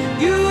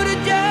you to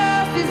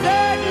just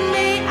desert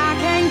me. I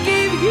can't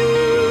give you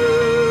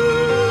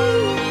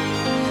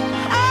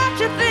what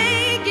you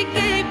think you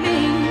gave me.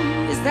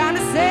 It's time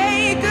to say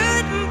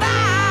goodbye.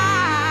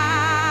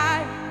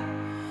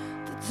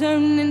 The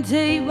turning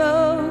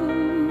tables.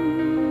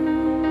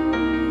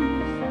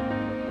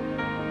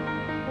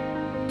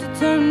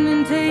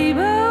 Turning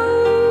tables.